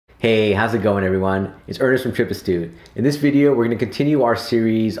Hey, how's it going everyone? It's Ernest from Trip Astute. In this video, we're going to continue our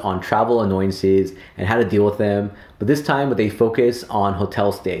series on travel annoyances and how to deal with them, but this time with a focus on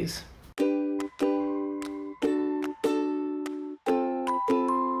hotel stays.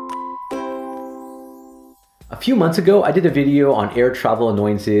 A few months ago, I did a video on air travel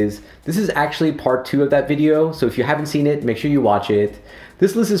annoyances. This is actually part 2 of that video, so if you haven't seen it, make sure you watch it.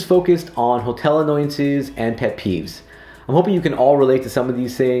 This list is focused on hotel annoyances and pet peeves. I'm hoping you can all relate to some of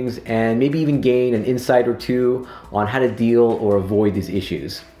these things and maybe even gain an insight or two on how to deal or avoid these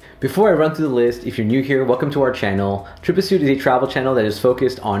issues. Before I run through the list, if you're new here, welcome to our channel. Trip Astute is a travel channel that is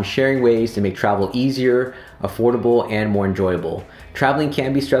focused on sharing ways to make travel easier, affordable, and more enjoyable. Traveling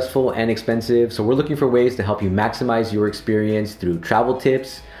can be stressful and expensive, so we're looking for ways to help you maximize your experience through travel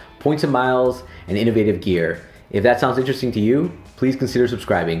tips, points and miles, and innovative gear. If that sounds interesting to you, please consider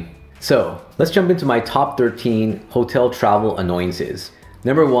subscribing. So let's jump into my top 13 hotel travel annoyances.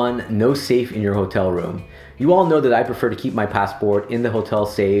 Number 1, no safe in your hotel room. You all know that I prefer to keep my passport in the hotel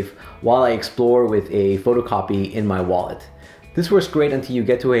safe while I explore with a photocopy in my wallet. This works great until you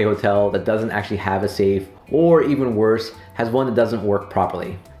get to a hotel that doesn't actually have a safe, or even worse, has one that doesn't work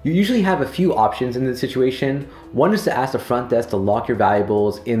properly. You usually have a few options in this situation. One is to ask the front desk to lock your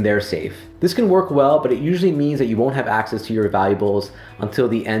valuables in their safe. This can work well, but it usually means that you won't have access to your valuables until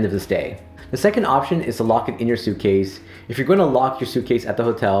the end of the stay. The second option is to lock it in your suitcase. If you're going to lock your suitcase at the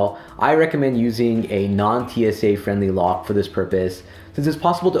hotel, I recommend using a non-TSA friendly lock for this purpose, since it's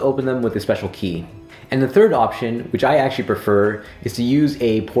possible to open them with a special key. And the third option, which I actually prefer, is to use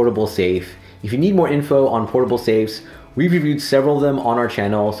a portable safe. If you need more info on portable safes, we've reviewed several of them on our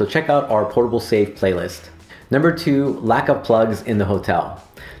channel, so check out our portable safe playlist. Number 2, lack of plugs in the hotel.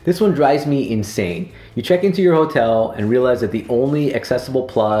 This one drives me insane. You check into your hotel and realize that the only accessible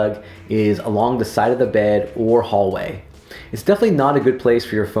plug is along the side of the bed or hallway. It's definitely not a good place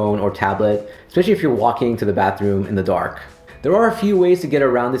for your phone or tablet, especially if you're walking to the bathroom in the dark. There are a few ways to get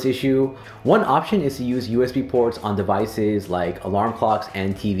around this issue. One option is to use USB ports on devices like alarm clocks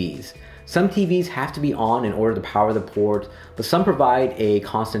and TVs. Some TVs have to be on in order to power the port, but some provide a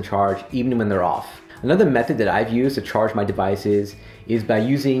constant charge even when they're off. Another method that I've used to charge my devices is by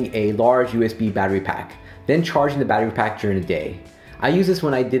using a large USB battery pack, then charging the battery pack during the day. I used this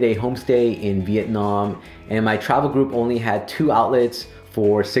when I did a homestay in Vietnam, and my travel group only had 2 outlets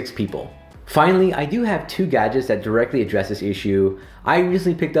for 6 people. Finally, I do have 2 gadgets that directly address this issue. I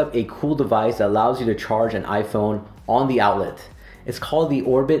recently picked up a cool device that allows you to charge an iPhone on the outlet. It's called the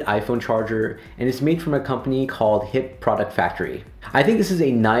Orbit iPhone charger, and it's made from a company called Hip Product Factory. I think this is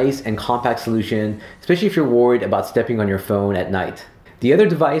a nice and compact solution, especially if you're worried about stepping on your phone at night. The other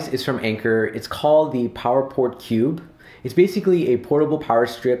device is from Anker. It's called the PowerPort Cube. It's basically a portable power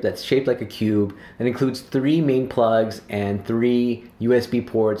strip that's shaped like a cube that includes 3 main plugs and 3 USB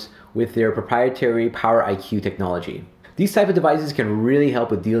ports with their proprietary Power IQ technology. These type of devices can really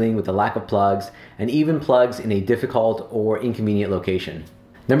help with dealing with the lack of plugs and even plugs in a difficult or inconvenient location.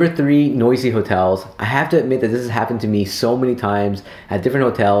 Number 3, noisy hotels. I have to admit that this has happened to me so many times at different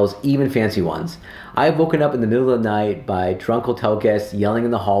hotels, even fancy ones. I've woken up in the middle of the night by drunk hotel guests yelling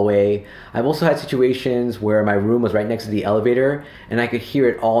in the hallway. I've also had situations where my room was right next to the elevator and I could hear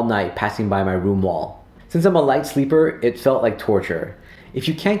it all night passing by my room wall. Since I'm a light sleeper, it felt like torture. If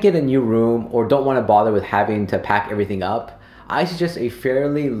you can't get a new room or don't want to bother with having to pack everything up, I suggest a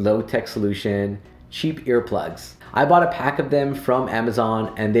fairly low-tech solution: cheap earplugs. I bought a pack of them from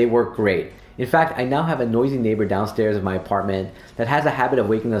Amazon and they work great. In fact, I now have a noisy neighbor downstairs of my apartment that has a habit of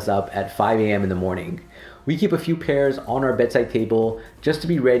waking us up at 5 a.m. in the morning. We keep a few pairs on our bedside table just to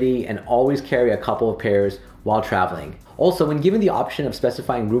be ready and always carry a couple of pairs while traveling. Also, when given the option of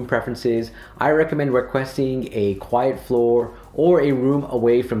specifying room preferences, I recommend requesting a quiet floor or a room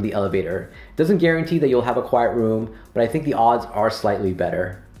away from the elevator. It doesn't guarantee that you'll have a quiet room, but I think the odds are slightly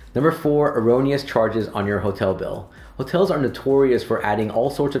better. Number 4, erroneous charges on your hotel bill. Hotels are notorious for adding all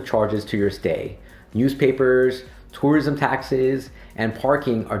sorts of charges to your stay. Newspapers, tourism taxes, and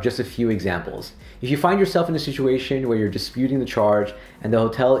parking are just a few examples. If you find yourself in a situation where you're disputing the charge and the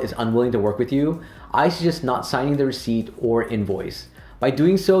hotel is unwilling to work with you, I suggest not signing the receipt or invoice. By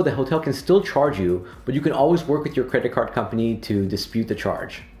doing so, the hotel can still charge you, but you can always work with your credit card company to dispute the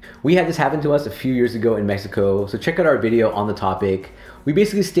charge. We had this happen to us a few years ago in Mexico, so check out our video on the topic. We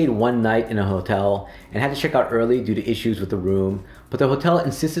basically stayed one night in a hotel and had to check out early due to issues with the room, but the hotel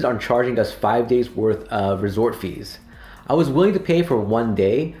insisted on charging us 5 days worth of resort fees. I was willing to pay for 1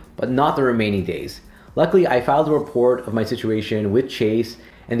 day, but not the remaining days. Luckily, I filed a report of my situation with Chase,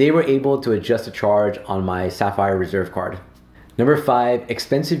 and they were able to adjust the charge on my Sapphire Reserve card. Number 5,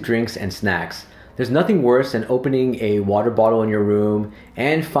 expensive drinks and snacks. There's nothing worse than opening a water bottle in your room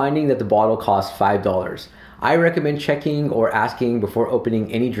and finding that the bottle costs $5. I recommend checking or asking before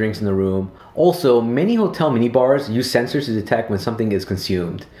opening any drinks in the room. Also, many hotel minibars use sensors to detect when something is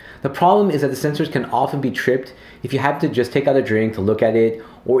consumed. The problem is that the sensors can often be tripped if you have to just take out a drink to look at it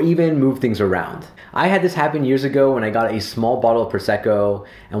or even move things around. I had this happen years ago when I got a small bottle of Prosecco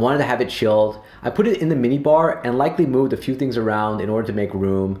and wanted to have it chilled. I put it in the minibar and likely moved a few things around in order to make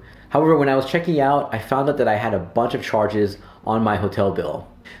room. However, when I was checking out, I found out that I had a bunch of charges on my hotel bill.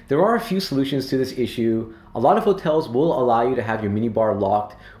 There are a few solutions to this issue. A lot of hotels will allow you to have your minibar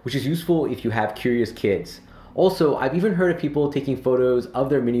locked, which is useful if you have curious kids. Also, I've even heard of people taking photos of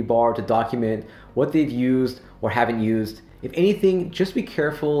their minibar to document what they've used or haven't used. If anything, just be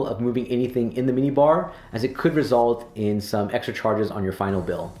careful of moving anything in the minibar, as it could result in some extra charges on your final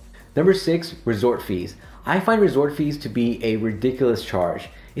bill. Number 6, resort fees. I find resort fees to be a ridiculous charge.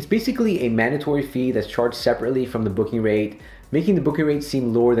 It's basically a mandatory fee that's charged separately from the booking rate, making the booking rate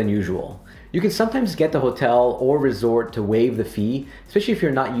seem lower than usual. You can sometimes get the hotel or resort to waive the fee, especially if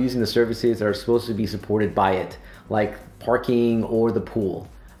you're not using the services that are supposed to be supported by it, like parking or the pool.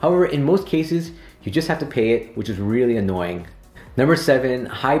 However, in most cases, you just have to pay it, which is really annoying. Number 7,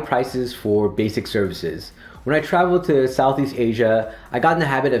 high prices for basic services. When I traveled to Southeast Asia, I got in the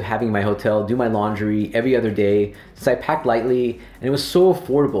habit of having my hotel do my laundry every other day since I packed lightly, and it was so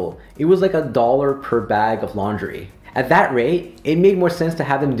affordable. It was like $1 per bag of laundry. At that rate, it made more sense to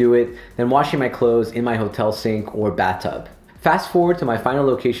have them do it than washing my clothes in my hotel sink or bathtub. Fast forward to my final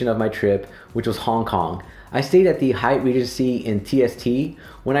location of my trip, which was Hong Kong. I stayed at the Hyatt Regency in TST.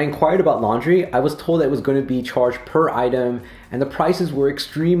 When I inquired about laundry, I was told that it was going to be charged per item and the prices were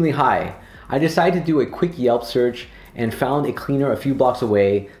extremely high. I decided to do a quick Yelp search and found a cleaner a few blocks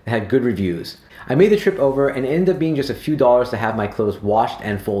away that had good reviews. I made the trip over and it ended up being just a few dollars to have my clothes washed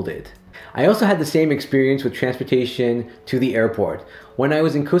and folded. I also had the same experience with transportation to the airport. When I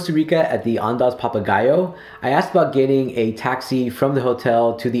was in Costa Rica at the Andas Papagayo, I asked about getting a taxi from the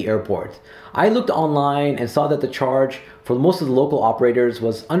hotel to the airport. I looked online and saw that the charge for most of the local operators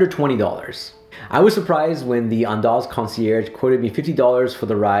was under $20. I was surprised when the Andas concierge quoted me $50 for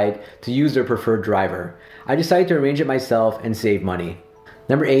the ride to use their preferred driver. I decided to arrange it myself and save money.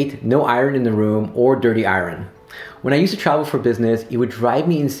 Number 8, no iron in the room or dirty iron. When I used to travel for business, it would drive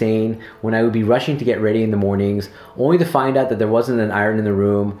me insane when I would be rushing to get ready in the mornings, only to find out that there wasn't an iron in the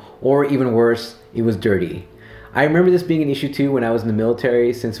room, or even worse, it was dirty. I remember this being an issue too when I was in the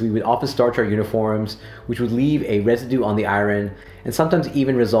military, since we would often starch our uniforms, which would leave a residue on the iron, and sometimes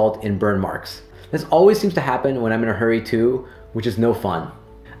even result in burn marks. This always seems to happen when I'm in a hurry too, which is no fun.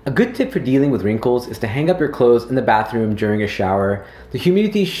 A good tip for dealing with wrinkles is to hang up your clothes in the bathroom during a shower. The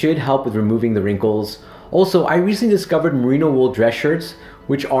humidity should help with removing the wrinkles. Also, I recently discovered merino wool dress shirts,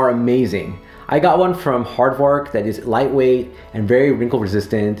 which are amazing. I got one from Hardvark that is lightweight and very wrinkle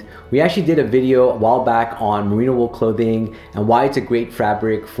resistant. We actually did a video a while back on merino wool clothing and why it's a great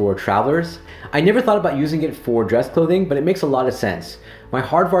fabric for travelers. I never thought about using it for dress clothing, but it makes a lot of sense. My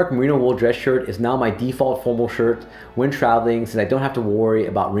Hardvark merino wool dress shirt is now my default formal shirt when traveling, since I don't have to worry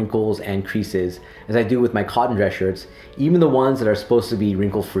about wrinkles and creases as I do with my cotton dress shirts, even the ones that are supposed to be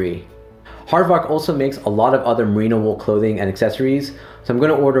wrinkle free. Hardvark also makes a lot of other merino wool clothing and accessories, so I'm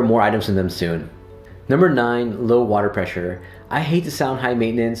going to order more items from them soon. Number 9, low water pressure. I hate to sound high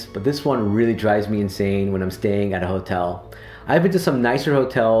maintenance, but this one really drives me insane when I'm staying at a hotel. I've been to some nicer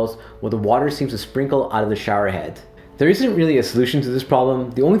hotels where the water seems to sprinkle out of the shower head. There isn't really a solution to this problem.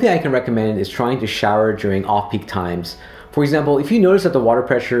 The only thing I can recommend is trying to shower during off-peak times. For example, if you notice that the water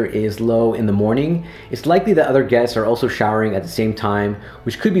pressure is low in the morning, it's likely that other guests are also showering at the same time,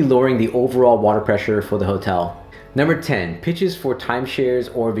 which could be lowering the overall water pressure for the hotel. Number 10, pitches for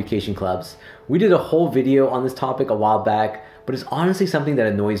timeshares or vacation clubs. We did a whole video on this topic a while back, but it's honestly something that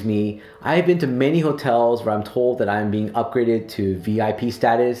annoys me. I've been to many hotels where I'm told that I'm being upgraded to VIP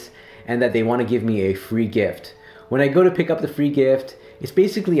status and that they want to give me a free gift. When I go to pick up the free gift, it's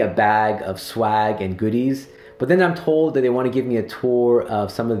basically a bag of swag and goodies, but then I'm told that they want to give me a tour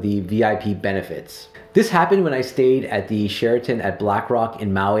of some of the VIP benefits. This happened when I stayed at the Sheraton at Black Rock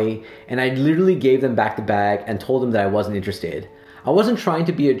in Maui, and I literally gave them back the bag and told them that I wasn't interested. I wasn't trying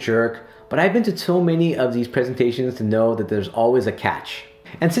to be a jerk, but I've been to so many of these presentations to know that there's always a catch.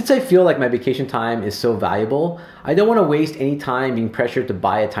 And since I feel like my vacation time is so valuable, I don't want to waste any time being pressured to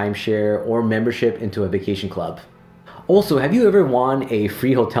buy a timeshare or membership into a vacation club. Also, have you ever won a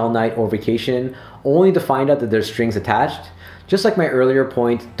free hotel night or vacation only to find out that there's strings attached? Just like my earlier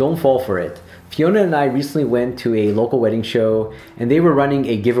point, don't fall for it. Fiona and I recently went to a local wedding show and they were running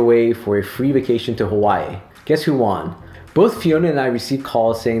a giveaway for a free vacation to Hawaii. Guess who won? Both Fiona and I received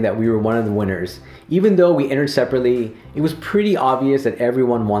calls saying that we were one of the winners. Even though we entered separately, it was pretty obvious that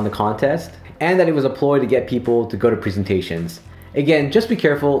everyone won the contest and that it was a ploy to get people to go to presentations. Again, just be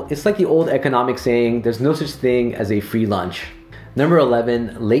careful. It's like the old economic saying, there's no such thing as a free lunch. Number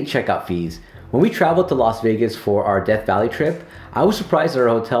 11, late checkout fees. When we traveled to Las Vegas for our Death Valley trip, I was surprised that our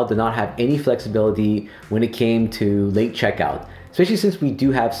hotel did not have any flexibility when it came to late checkout, especially since we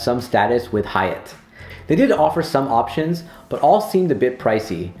do have some status with Hyatt. They did offer some options, but all seemed a bit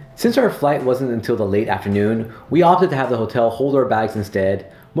pricey. Since our flight wasn't until the late afternoon, we opted to have the hotel hold our bags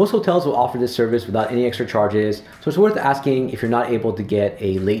instead. Most hotels will offer this service without any extra charges, so it's worth asking if you're not able to get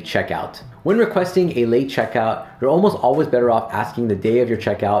a late checkout. When requesting a late checkout, you're almost always better off asking the day of your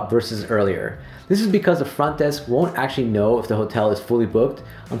checkout versus earlier. This is because the front desk won't actually know if the hotel is fully booked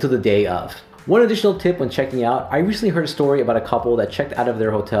until the day of. One additional tip when checking out, I recently heard a story about a couple that checked out of their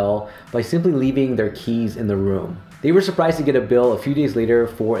hotel by simply leaving their keys in the room. They were surprised to get a bill a few days later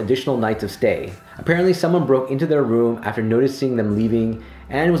for additional nights of stay. Apparently someone broke into their room after noticing them leaving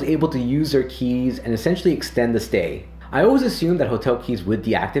and was able to use their keys and essentially extend the stay. I always assumed that hotel keys would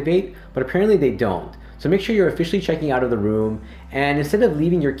deactivate, but apparently they don't. So make sure you're officially checking out of the room, and instead of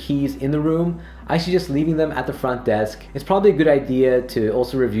leaving your keys in the room, I suggest leaving them at the front desk. It's probably a good idea to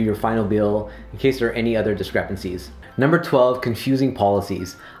also review your final bill in case there are any other discrepancies. Number 12, confusing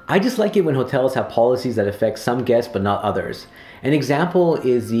policies. I just like it when hotels have policies that affect some guests but not others. An example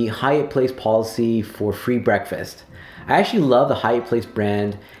is the Hyatt Place policy for free breakfast. I actually love the Hyatt Place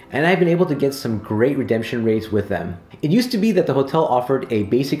brand, and I've been able to get some great redemption rates with them. It used to be that the hotel offered a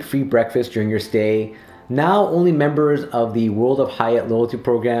basic free breakfast during your stay. Now only members of the World of Hyatt loyalty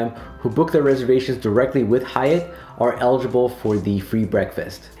program who book their reservations directly with Hyatt are eligible for the free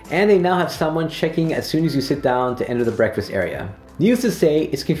breakfast. And they now have someone checking as soon as you sit down to enter the breakfast area. Needless to say,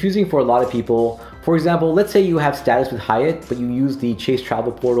 it's confusing for a lot of people. For example, let's say you have status with Hyatt, but you use the Chase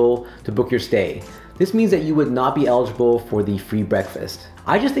travel portal to book your stay. This means that you would not be eligible for the free breakfast.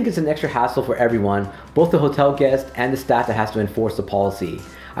 I just think it's an extra hassle for everyone, both the hotel guest and the staff that has to enforce the policy.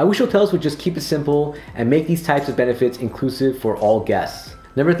 I wish hotels would just keep it simple and make these types of benefits inclusive for all guests.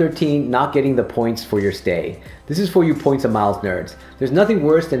 Number 13, not getting the points for your stay. This is for you points and miles nerds. There's nothing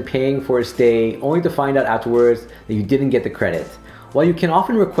worse than paying for a stay only to find out afterwards that you didn't get the credit. While you can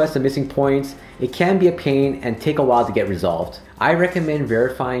often request the missing points, it can be a pain and take a while to get resolved. I recommend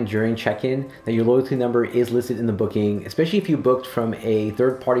verifying during check-in that your loyalty number is listed in the booking, especially if you booked from a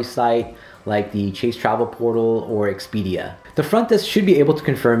third-party site like the Chase Travel Portal or Expedia. The front desk should be able to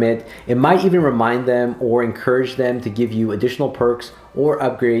confirm it. It might even remind them or encourage them to give you additional perks or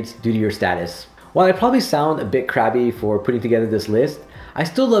upgrades due to your status. While I probably sound a bit crabby for putting together this list, I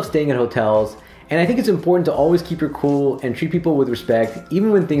still love staying at hotels, and I think it's important to always keep your cool and treat people with respect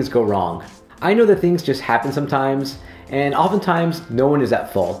even when things go wrong. I know that things just happen sometimes, and oftentimes no one is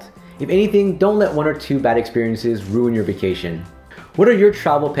at fault. If anything, don't let one or two bad experiences ruin your vacation. What are your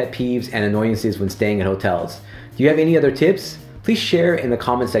travel pet peeves and annoyances when staying at hotels? Do you have any other tips? Please share in the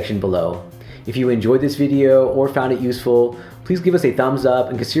comment section below. If you enjoyed this video or found it useful, please give us a thumbs up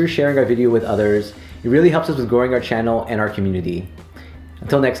and consider sharing our video with others. It really helps us with growing our channel and our community.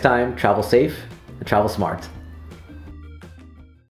 Until next time, travel safe and travel smart.